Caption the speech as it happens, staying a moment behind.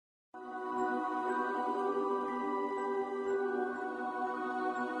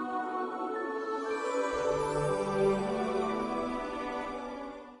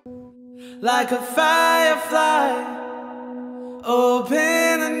like a firefly,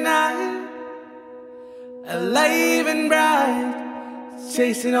 open at night, alive and bright,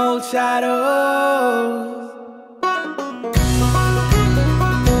 chasing old shadows.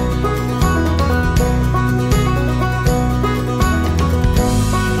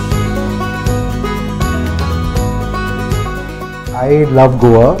 I love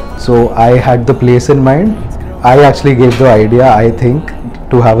Goa, so I had the place in mind. I actually gave the idea, I think,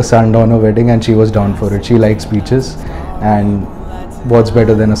 to have a sundowner wedding, and she was down for it. She likes beaches, and what's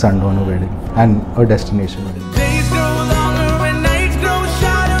better than a sundowner wedding and a destination wedding.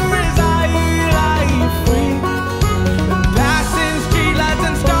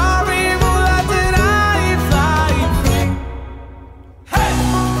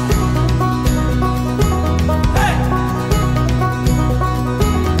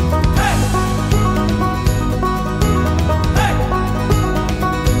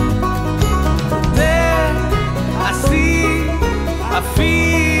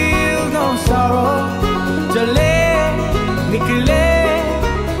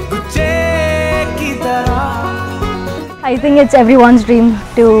 I think it's everyone's dream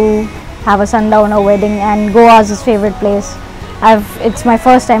to have a sundowner wedding, and Goa is his favorite place. It's my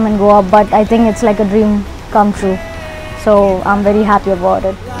first time in Goa, but I think it's like a dream come true. So I'm very happy about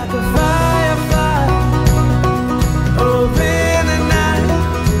it.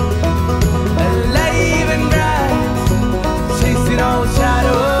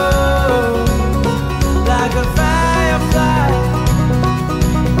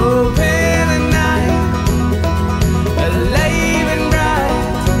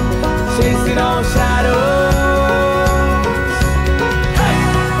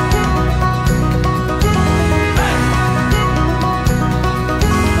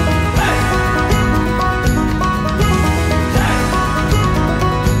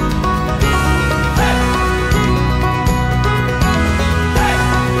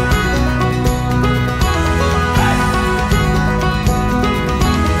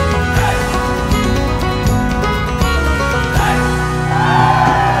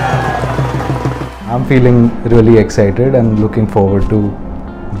 I'm feeling really excited and looking forward to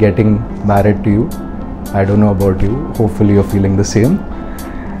getting married to you. I don't know about you, hopefully you're feeling the same.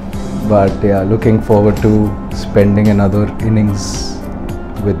 But yeah, looking forward to spending another innings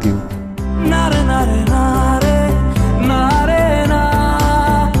with you.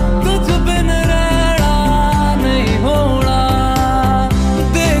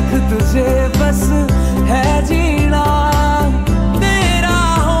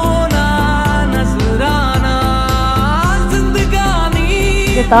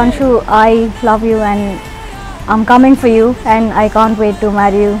 Gitanshu, I love you and I'm coming for you, and I can't wait to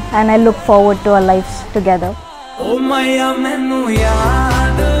marry you, and I look forward to our lives together. Oh Maya, mainu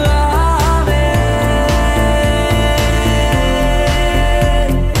yaad aave,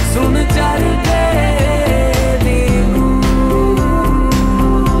 sun chal gayi hu,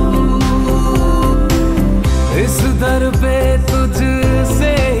 is dar pe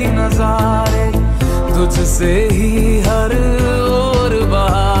tujhse hi nazare, tujhse hi har और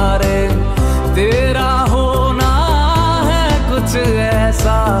बहारे, तेरा होना है कुछ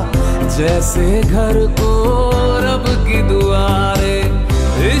ऐसा जैसे घर को रब की दुआरे,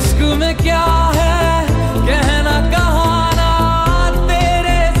 इश्क में